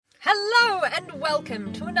Hello and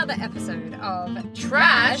welcome to another episode of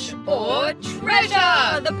Trash or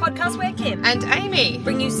Treasure, the podcast where Kim and Amy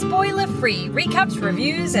bring you spoiler-free recaps,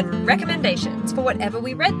 reviews and recommendations for whatever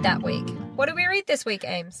we read that week. What did we read this week,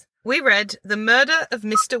 Ames? We read The Murder of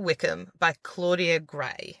Mr. Wickham by Claudia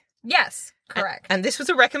Gray. Yes, correct. And this was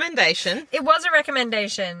a recommendation. It was a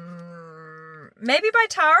recommendation, maybe by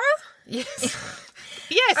Tara? Yes.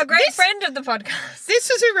 Yes, a great friend of the podcast.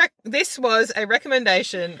 This was a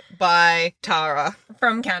recommendation by Tara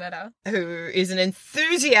from Canada, who is an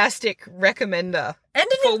enthusiastic recommender, and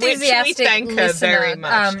an enthusiastic which we thank listener, her very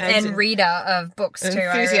much, and reader of books too.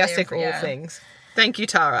 Enthusiastic all things. Thank you,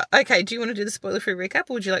 Tara. Okay, do you want to do the spoiler-free recap,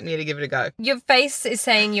 or would you like me to give it a go? Your face is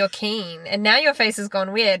saying you're keen, and now your face has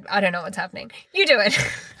gone weird. I don't know what's happening. You do it.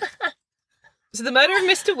 So, The Murder of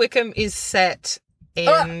Mr. Wickham is set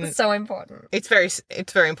in... so important. It's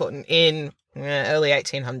very important in early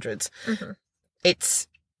 1800s. Mm-hmm. It's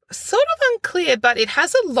sort of unclear, but it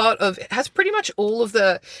has pretty much all of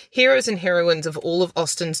the heroes and heroines of all of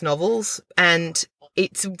Austen's novels, and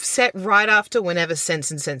it's set right after whenever Sense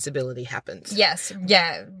and Sensibility happens. Yes,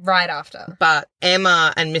 yeah, right after. But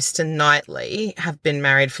Emma and Mr. Knightley have been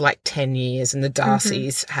married for like 10 years, and the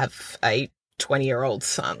Darcys have a 20-year-old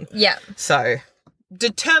son. Yeah. So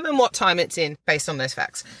determine what time it's in based on those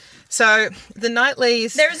facts. So the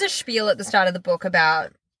Knightleys... There is a spiel at the start of the book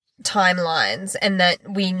about timelines and that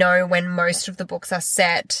we know when most of the books are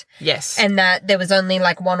set. Yes. And that there was only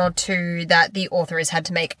like one or two that the author has had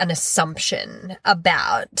to make an assumption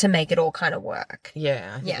about to make it all kind of work.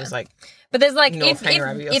 Yeah. It was like... But there's like, if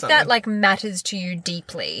that like matters to you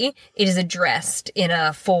deeply, it is addressed in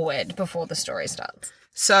a foreword before the story starts.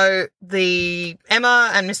 So the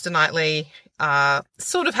Emma and Mr. Knightley are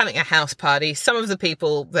sort of having a house party. Some of the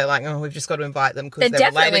people, they're like, oh, we've just got to invite them because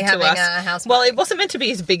they're related to us. A house party. Well, it wasn't meant to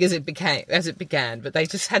be as big as it began, but they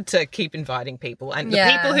just had to keep inviting people. And the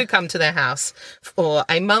people who come to their house for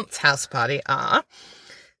a month's house party are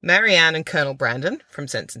Marianne and Colonel Brandon from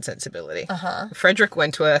Sense and Sensibility, Frederick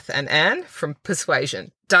Wentworth and Anne from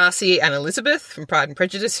Persuasion, Darcy and Elizabeth from Pride and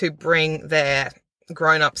Prejudice, who bring their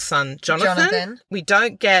grown-up son Jonathan. We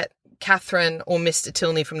don't get Catherine or Mr.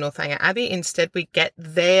 Tilney from Northanger Abbey. Instead, we get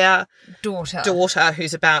their daughter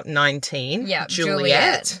who's about 19,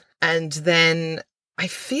 Juliet. And then I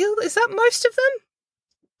feel, is that most of them?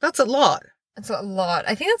 That's a lot. That's a lot.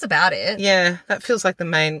 I think that's about it. Yeah, that feels like the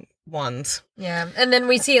main ones. Yeah, and then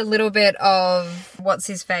we see a little bit of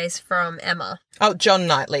what's-his-face from Emma. Oh, John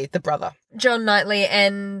Knightley, the brother. John Knightley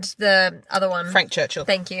and the other one. Frank Churchill.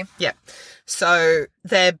 Thank you. Yeah. So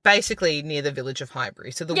they're basically near the village of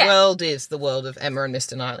Highbury. So the world is the world of Emma and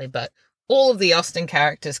Mr. Knightley, but all of the Austen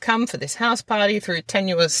characters come for this house party through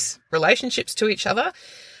tenuous relationships to each other,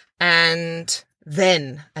 and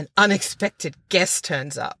then an unexpected guest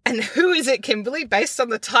turns up. And who is it, Kimberly, based on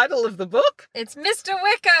the title of the book? It's Mr.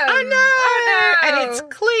 Wickham! Oh, no! And it's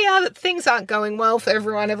clear that things aren't going well for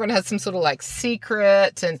everyone. Everyone has some sort of, like,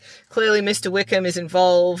 secret, and clearly Mr. Wickham is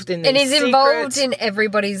involved in these And he's secrets. involved in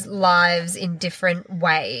everybody's lives in different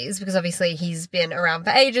ways, because obviously he's been around for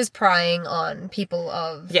ages prying on people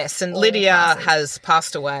of... Yes, and Lydia has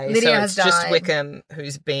passed away. Lydia has died. Just Wickham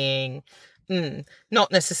who's being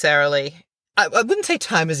not necessarily... I wouldn't say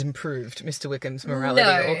time has improved Mr. Wickham's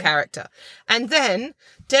morality or character. And then,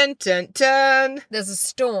 dun, dun, dun. There's a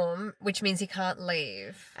storm, which means he can't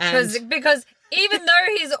leave. Because even though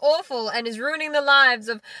he's awful and is ruining the lives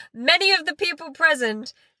of many of the people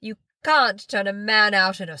present, you can't turn a man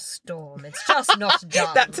out in a storm. It's just not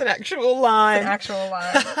done. That's an actual line. It's an actual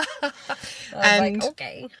line. I was like,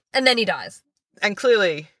 okay. And then he dies. And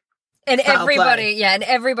clearly... And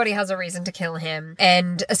everybody has a reason to kill him.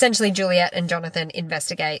 And essentially Juliet and Jonathan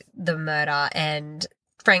investigate the murder, and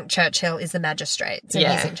Frank Churchill is the magistrate, so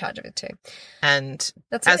he's in charge of it too. And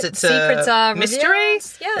that's as it's a mystery,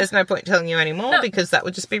 there's no point telling you anymore because that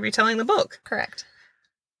would just be retelling the book. Correct.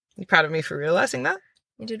 You proud of me for realising that?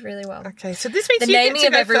 You did really well. Okay, so this means the you naming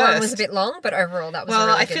get to of go everyone first. was a bit long, but overall that was a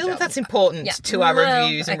really good job. I feel that's important to our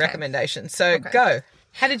reviews and recommendations. So go.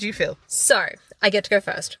 How did you feel? So, I get to go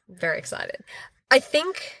first. Very excited. I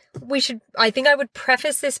think I would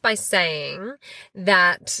preface this by saying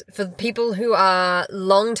that for people who are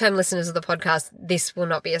long-term listeners of the podcast, this will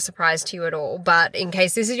not be a surprise to you at all. But in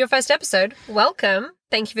case this is your first episode, welcome.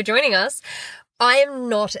 Thank you for joining us. I am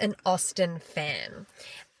not an Austen fan.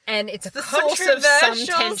 And it's a controversial source of some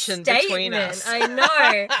tension statement. Between us. I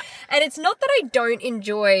know. And it's not that I don't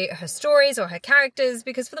enjoy her stories or her characters,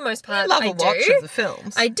 because for the most part, I love a watch of the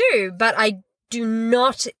films. I do, but I do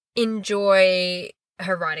not enjoy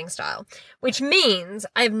her writing style, which means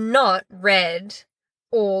I've not read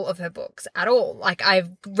all of her books at all. Like,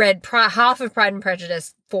 I've read half of Pride and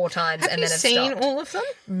Prejudice 4 times and then I've stopped. Have you seen all of them?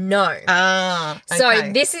 No. Ah, okay.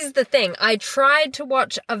 So this is the thing. I tried to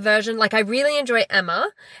watch a version, like I really enjoy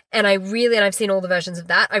Emma, and I've seen all the versions of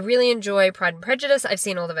that. I really enjoy Pride and Prejudice. I've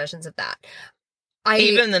seen all the versions of that.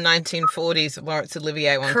 Even the 1940s Laurence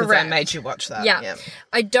Olivier one, because I made you watch that. Yeah.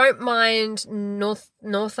 I don't mind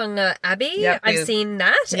Northanger Abbey. Yep, I've seen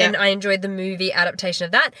that, and I enjoyed the movie adaptation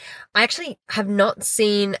of that. I actually have not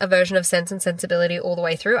seen a version of Sense and Sensibility all the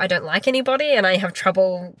way through. I don't like anybody, and I have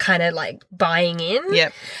trouble kind of like buying in.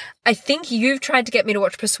 Yep. I think you've tried to get me to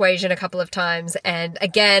watch Persuasion a couple of times, and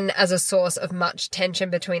again, as a source of much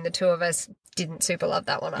tension between the two of us, didn't super love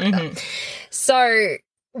that one either. Mm-hmm. So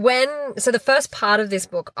the first part of this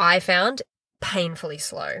book I found painfully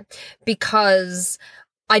slow because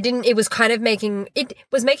it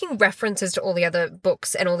was making references to all the other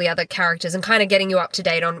books and all the other characters and kind of getting you up to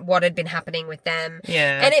date on what had been happening with them.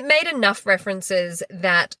 Yeah. And it made enough references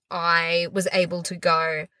that I was able to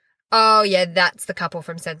go, oh, yeah, that's the couple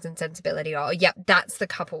from Sense and Sensibility. Or, yep, that's the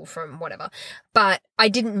couple from whatever. But I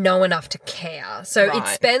didn't know enough to care. So It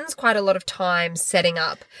spends quite a lot of time setting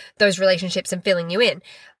up those relationships and filling you in.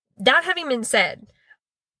 That having been said,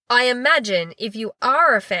 I imagine if you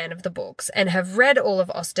are a fan of the books and have read all of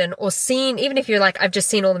Austen or seen, even if you're like, I've just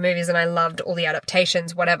seen all the movies and I loved all the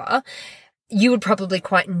adaptations, whatever, you would probably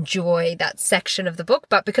quite enjoy that section of the book.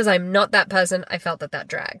 But because I'm not that person, I felt that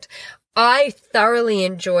dragged. I thoroughly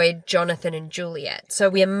enjoyed Jonathan and Juliet. So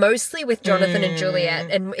we are mostly with Jonathan and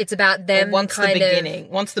Juliet, and it's about them once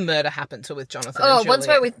the murder happens, we're with Jonathan and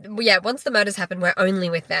Juliet. Once the murders happen, we're only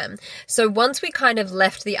with them. So once we kind of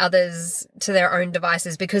left the others to their own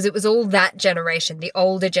devices, because it was all that generation, the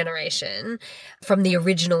older generation from the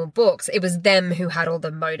original books, it was them who had all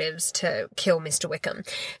the motives to kill Mr. Wickham.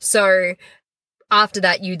 So after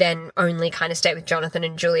that, you then only kind of stay with Jonathan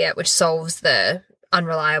and Juliet, which solves the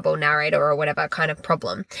unreliable narrator or whatever kind of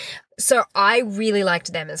problem. So I really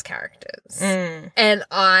liked them as characters. And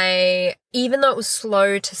even though it was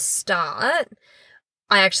slow to start,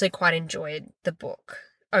 I actually quite enjoyed the book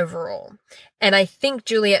overall. And I think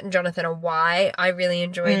Juliet and Jonathan are why I really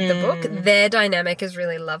enjoyed the book. Their dynamic is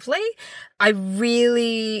really lovely. I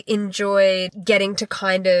really enjoyed getting to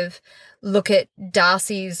kind of look at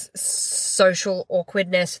Darcy's social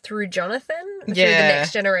awkwardness through Jonathan, through the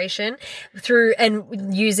next generation,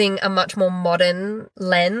 and using a much more modern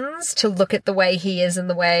lens to look at the way he is and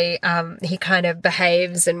the way he kind of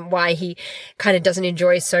behaves and why he kind of doesn't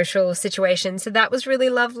enjoy social situations. So that was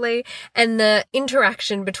really lovely. And the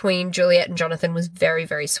interaction between Juliet and Jonathan was very,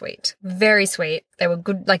 very sweet. Very sweet. They were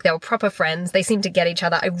good, like they were proper friends. They seemed to get each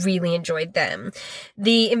other. I really enjoyed them.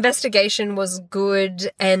 The investigation was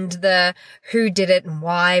good, and the who did it and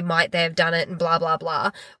why might they have done it and blah, blah,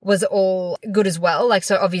 blah was all good as well. Like,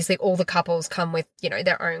 so obviously all the couples come with,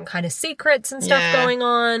 their own kind of secrets and stuff going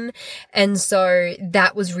on. And so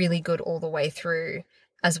that was really good all the way through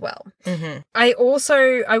as well. Mm-hmm. I will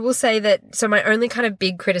say that, so my only kind of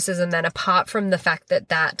big criticism then, apart from the fact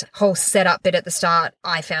that whole setup bit at the start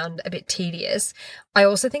I found a bit tedious, I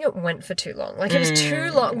also think it went for too long. Like, it was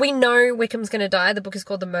too long. We know Wickham's going to die. The book is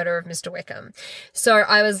called The Murder of Mr. Wickham. So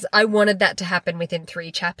I wanted that to happen within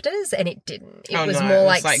 3 chapters, and it didn't. It was more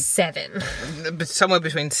like 7. Somewhere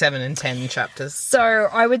between 7 and 10 chapters. So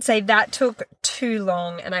I would say that took too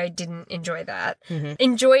long, and I didn't enjoy that. Mm-hmm.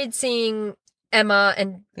 Enjoyed seeing Emma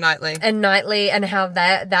and Knightley and how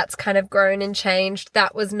that's kind of grown and changed.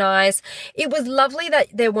 That was nice. It was lovely that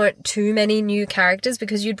there weren't too many new characters,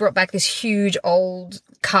 because you'd brought back this huge old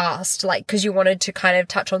cast, like, because you wanted to kind of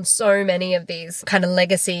touch on so many of these kind of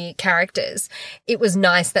legacy characters. It was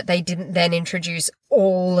nice that they didn't then introduce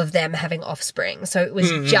all of them having offspring. So it was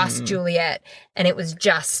just Juliet and it was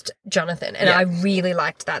just Jonathan. And I really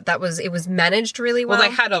liked that. It was managed really well. Well,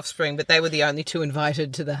 they had offspring, but they were the only 2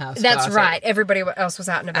 invited to the house That's party. right. Everybody else was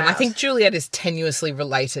out and about. And I think Juliet is tenuously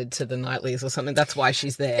related to the Knightleys or something. That's why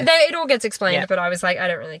she's there. It all gets explained, but I was like, I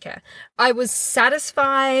don't really care. I was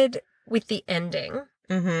satisfied with the ending.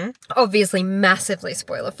 Mm-hmm. Obviously, massively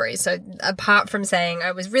spoiler free. So apart from saying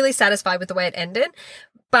I was really satisfied with the way it ended,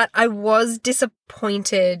 but I was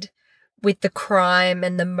disappointed with the crime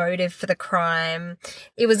and the motive for the crime.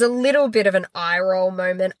 It was a little bit of an eye roll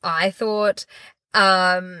moment, I thought.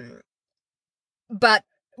 But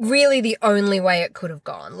really the only way it could have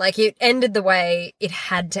gone. Like, it ended the way it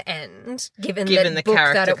had to end, given the book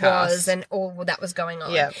that it was and all that was going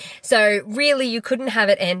on. Yep. So really you couldn't have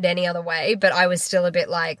it end any other way, but I was still a bit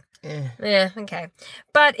like, okay.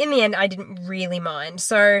 But in the end, I didn't really mind.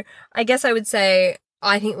 So I guess I would say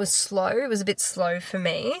I think it was slow. It was a bit slow for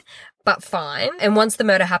me. but fine. And once the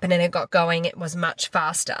murder happened and it got going, it was much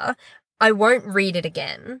faster. I won't read it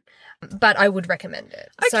again, but I would recommend it.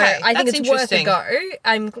 Okay, so I think that's it's worth a interesting.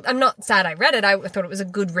 go. I'm not sad I read it. I thought it was a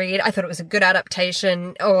good read. I thought it was a good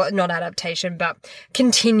adaptation, or not adaptation, but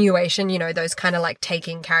continuation, you know, those kind of like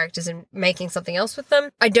taking characters and making something else with them.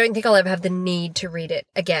 I don't think I'll ever have the need to read it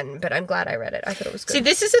again, but I'm glad I read it. I thought it was good. See,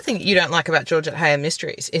 this is the thing you don't like about Georgette Heyer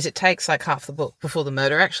mysteries, is it takes like half the book before the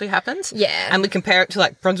murder actually happens. Yeah. And we compare it to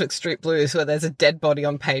like Brunswick Street Blues, where there's a dead body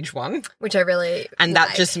on page 1. Which I really And like.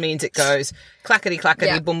 that just means it goes clackety, clackety,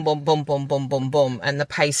 Yeah. boom, boom, boom, boom, boom, boom, boom, and the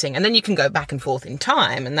pacing. And then you can go back and forth in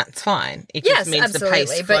time, and that's fine. It Yes, just means absolutely. the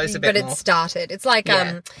pace flows a bit but more. it started. It's like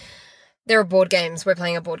Yeah. there are board games. We're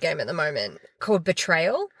playing a board game at the moment called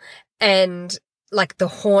Betrayal, and like the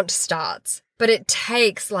haunt starts, but it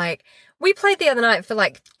takes like, we played the other night for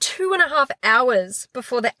like 2.5 hours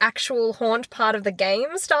before the actual haunt part of the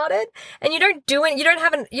game started, and you don't do it. You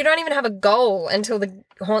don't even have a goal until the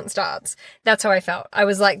haunt starts. That's how I felt. I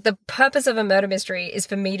was like, the purpose of a murder mystery is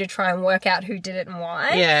for me to try and work out who did it and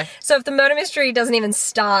why. Yeah. So if the murder mystery doesn't even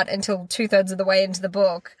start until 2/3 of the way into the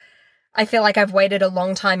book, I feel like I've waited a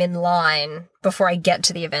long time in line before I get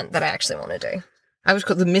to the event that I actually want to do. I was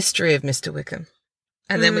called The Mystery of Mr. Wickham.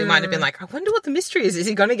 And then we might have been like, I wonder what the mystery is. Is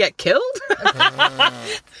he going to get killed?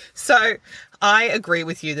 So I agree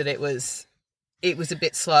with you that it was a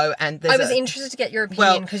bit slow. And I was interested to get your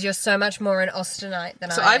opinion because you're so much more an Austenite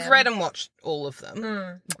than I am. So I've read and watched all of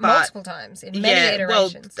them. but- multiple times in many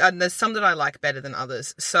iterations. Well, and there's some that I like better than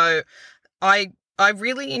others. So I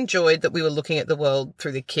really enjoyed that we were looking at the world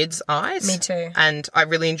through the kids' eyes. Me too. And I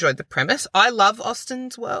really enjoyed the premise. I love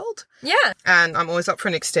Austen's world. Yeah. And I'm always up for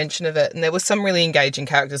an extension of it. And there were some really engaging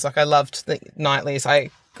characters. Like I loved the Knightleys.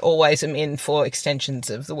 I always am in for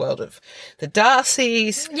extensions of the world of the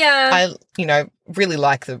Darcys. Yeah. I, really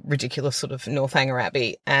like the ridiculous sort of Northanger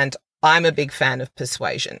Abbey. And I'm a big fan of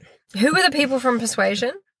Persuasion. Who were the people from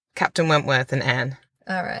Persuasion? Captain Wentworth and Anne.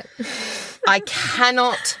 All right. I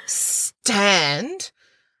cannot stand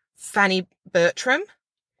Fanny Bertram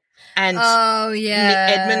and Oh, yeah.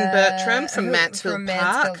 Edmund Bertram from Mansfield from Park.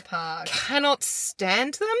 Mansfield Park. Cannot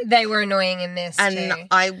stand them. They were annoying in this And too.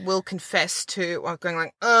 I will confess to going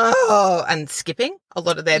like, oh, and skipping a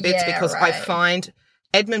lot of their bits Yeah, because I right. find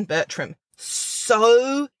Edmund Bertram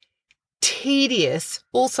so tedious.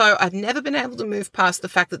 Also, I've never been able to move past the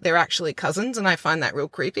fact that they're actually cousins, and I find that real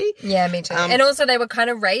creepy. Yeah, me too. And also they were kind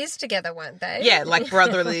of raised together, weren't they? Yeah, like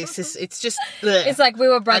brotherly sis. It's just bleh. It's like we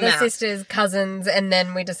were brothers, I'm out. sisters, cousins, and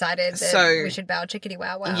then we decided that we should bow chickadee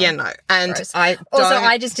wow wow. Yeah, no. And Gross. I Also, don't-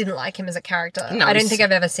 I just didn't like him as a character. No, I don't he's- think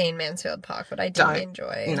I've ever seen Mansfield Park, but I did Don't.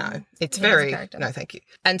 enjoy. No, it's him as a very character. no, thank you.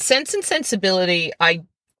 And Sense and Sensibility, I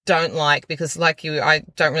don't like because, like you, I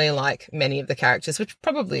don't really like many of the characters, which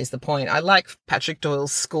probably is the point. I like Patrick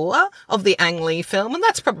Doyle's score of the Ang Lee film, and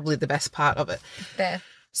that's probably the best part of it. Fair.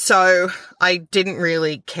 So I didn't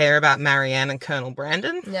really care about Marianne and Colonel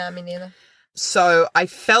Brandon. Yeah, me neither. So I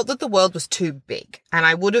felt that the world was too big, and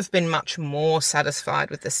I would have been much more satisfied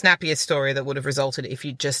with the snappier story that would have resulted if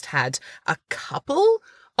you just had a couple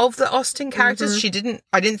of the Austen characters.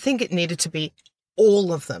 I didn't think it needed to be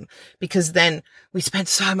all of them, because then we spent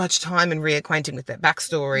so much time in reacquainting with their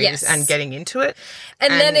backstories Yes. and getting into it.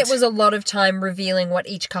 And then it was a lot of time revealing what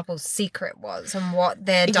each couple's secret was and what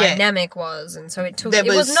their dynamic was. And so it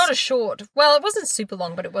was not a short, well, it wasn't super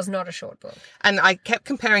long, but it was not a short book. And I kept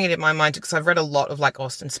comparing it in my mind because I've read a lot of like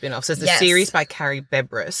Austen spin-offs. There's the Yes. series by Carrie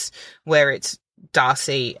Bebris where it's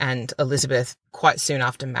Darcy and Elizabeth quite soon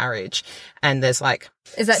after marriage, and there's like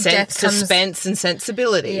Is that death comes... suspense and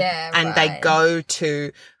sensibility. Yeah, and they right. go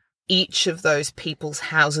to each of those people's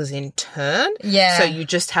houses in turn. Yeah. So you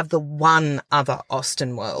just have the one other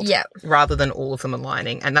Austen world. Yeah. Rather than all of them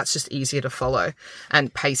aligning, and that's just easier to follow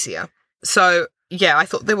and pacier. So yeah, I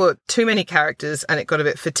thought there were too many characters, and it got a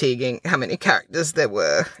bit fatiguing how many characters there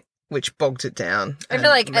were, which bogged it down. I feel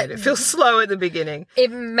like made it feel slow at the beginning. It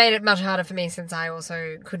made it much harder for me since I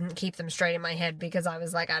also couldn't keep them straight in my head because I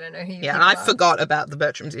was like, I don't know who you Yeah, people and I are. forgot about the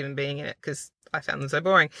Bertrams even being in it because I found them so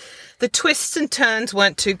boring. The twists and turns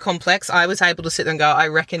weren't too complex. I was able to sit there and go, I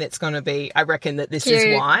reckon that this is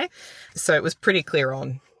Cute. why. So it was pretty clear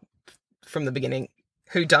on from the beginning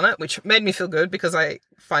who done it, which made me feel good because I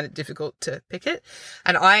find it difficult to pick it.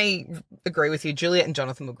 And I agree with you. Juliet and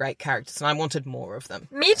Jonathan were great characters, and I wanted more of them.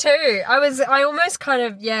 Me too. I almost kind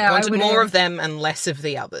of, I wanted more of them and less of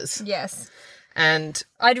the others. Yes. And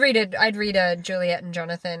I'd read a Juliet and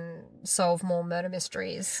Jonathan solve more murder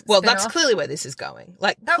mysteries. well, that's spin-off. clearly where this is going.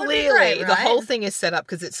 Like, That would be clearly, great, the right? whole thing is set up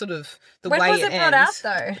because it's sort of the When way was it it brought ends.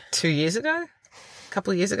 out though? 2 years ago?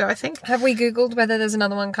 couple of years ago, I think. Have we Googled whether there's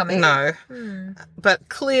another one coming? No. But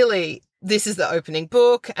clearly this is the opening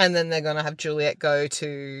book, and then they're going to have Juliet go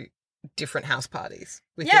to different house parties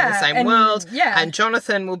within the same world. Yeah. And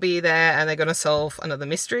Jonathan will be there, and they're going to solve another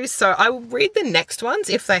mystery. So I will read the next ones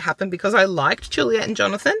if they happen, because I liked Juliet and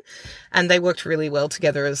Jonathan, and they worked really well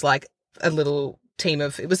together as like a little team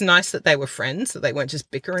of, it was nice that they were friends, that they weren't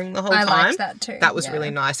just bickering the whole time. I liked that too. That was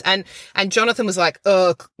really nice. And Jonathan was like,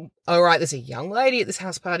 oh, all right, there's a young lady at this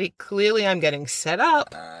house party. Clearly I'm getting set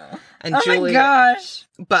up. And oh Juliet, my gosh.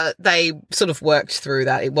 But they sort of worked through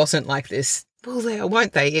that. It wasn't like this, well, they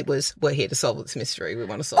won't they? It was, we're here to solve this mystery. We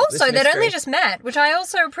want to solve this mystery. Also, they'd only just met, which I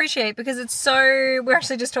also appreciate, because it's so, we're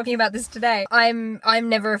actually just talking about this today. I'm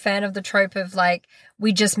never a fan of the trope of like,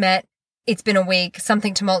 we just met, it's been a week,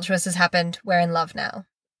 something tumultuous has happened, we're in love now.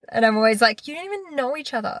 And I'm always like, you don't even know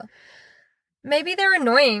each other. Maybe they're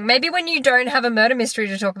annoying. Maybe when you don't have a murder mystery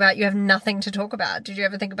to talk about, you have nothing to talk about. Did you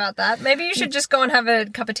ever think about that? Maybe you should just go and have a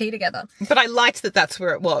cup of tea together. But I liked that that's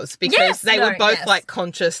where it was, because they were both like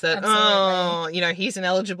conscious that, oh, you know, he's an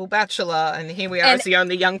eligible bachelor and here we are as the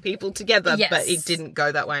only young people together. Yes. But it didn't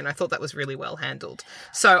go that way, and I thought that was really well handled.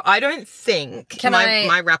 So I don't think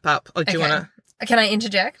my wrap up, or do you want to? Can I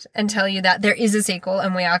interject and tell you that there is a sequel,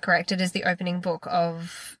 and we are correct. It is the opening book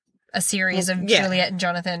of a series of Juliet and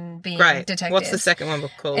Jonathan being detectives. What's the second one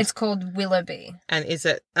called? It's called Willoughby. And is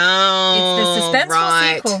it? It's the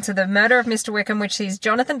suspenseful sequel to The Murder of Mr. Wickham, which sees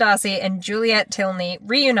Jonathan Darcy and Juliet Tilney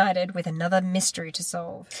reunited with another mystery to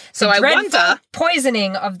solve. So I wonder,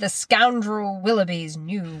 poisoning of the scoundrel Willoughby's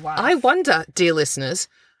new wife. I wonder, dear listeners,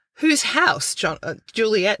 whose house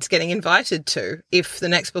Juliet's getting invited to if the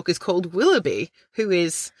next book is called Willoughby, who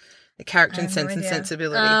is a character in Sense and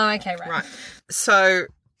Sensibility. Oh, okay, right. So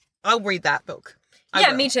I'll read that book.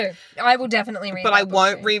 Me too. I will definitely read but that I book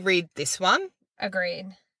won't too. reread this one.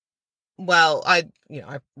 Agreed. Well, I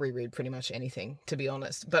reread pretty much anything, to be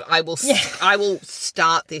honest. But I will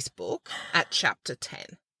start this book at chapter 10.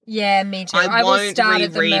 Yeah, me too. I will start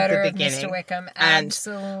at the murder of Mr. Wickham.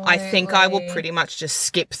 Absolutely. And I think I will pretty much just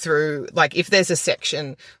skip through, like, if there's a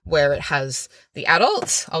section where it has the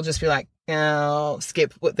adults, I'll just be like, oh,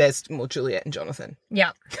 skip. There's more Juliet and Jonathan.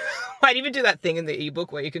 Yeah. I'd even do that thing in the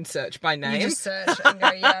ebook where you can search by name. You just search and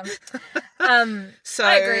go, yeah. So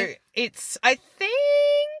I agree. I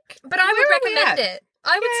think... But I would recommend it.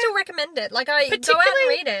 I would still recommend it. Like, go out and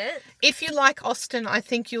read it. If you like Austen, I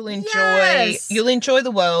think you'll enjoy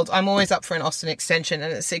the world. I'm always up for an Austen extension,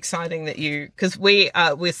 and it's exciting that because we're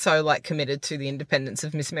so like committed to the independence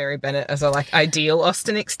of Miss Mary Bennet as a like ideal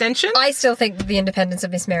Austen extension. I still think that the independence of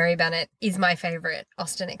Miss Mary Bennet is my favourite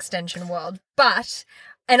Austen extension world.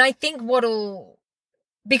 And I think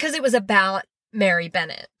because it was about Mary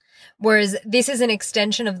Bennet, whereas this is an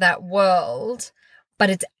extension of that world, but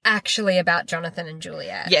it's actually about Jonathan and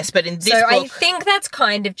Juliet. Yes, but in this book... So I think that's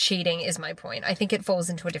kind of cheating, is my point. I think it falls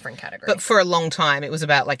into a different category. But for a long time, it was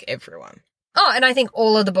about, like, everyone. Oh, and I think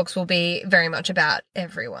all of the books will be very much about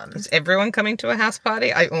everyone. Is everyone coming to a house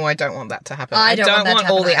party? I don't want that to happen. I don't want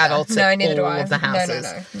all the adults at all of the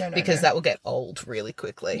houses. No, because that will get old really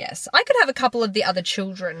quickly. Yes. I could have a couple of the other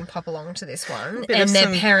children pop along to this one and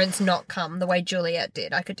their parents not come the way Juliet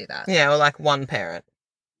did. I could do that. Yeah, or like one parent.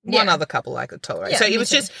 One other couple I could tolerate. So it was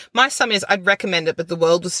just, my sum is I'd recommend it, but the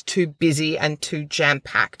world was too busy and too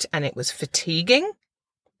jam-packed and it was fatiguing.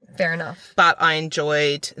 Fair enough. But I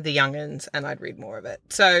enjoyed The Young'uns and I'd read more of it.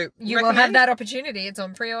 So you will have that opportunity. It's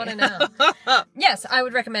on pre-order now. Yes, I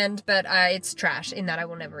would recommend, but it's trash in that I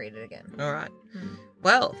will never read it again. All right.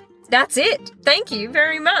 Well... That's it. Thank you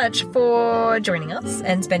very much for joining us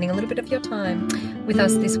and spending a little bit of your time with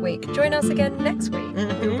us this week. Join us again next week.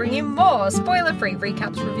 We'll bring you more spoiler-free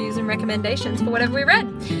recaps, reviews, and recommendations for whatever we read.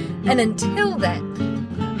 And until then,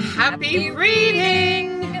 happy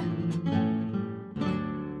reading!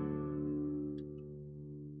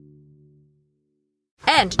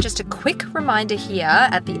 And just a quick reminder here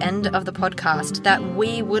at the end of the podcast that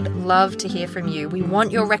we would love to hear from you. We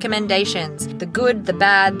want your recommendations. The good, the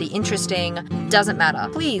bad, the interesting, doesn't matter.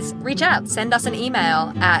 Please reach out. Send us an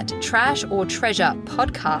email at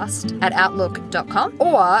trashortreasurepodcast@outlook.com.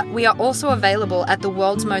 Or we are also available at the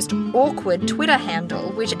world's most awkward Twitter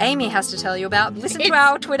handle, which Amy has to tell you about. Listen to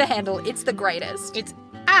our Twitter handle. It's the greatest. It's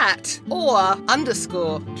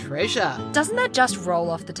 @_treasure. Doesn't that just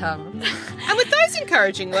roll off the tongue? And with those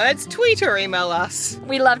encouraging words, tweet or email us.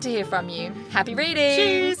 We love to hear from you. Happy reading!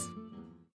 Cheers!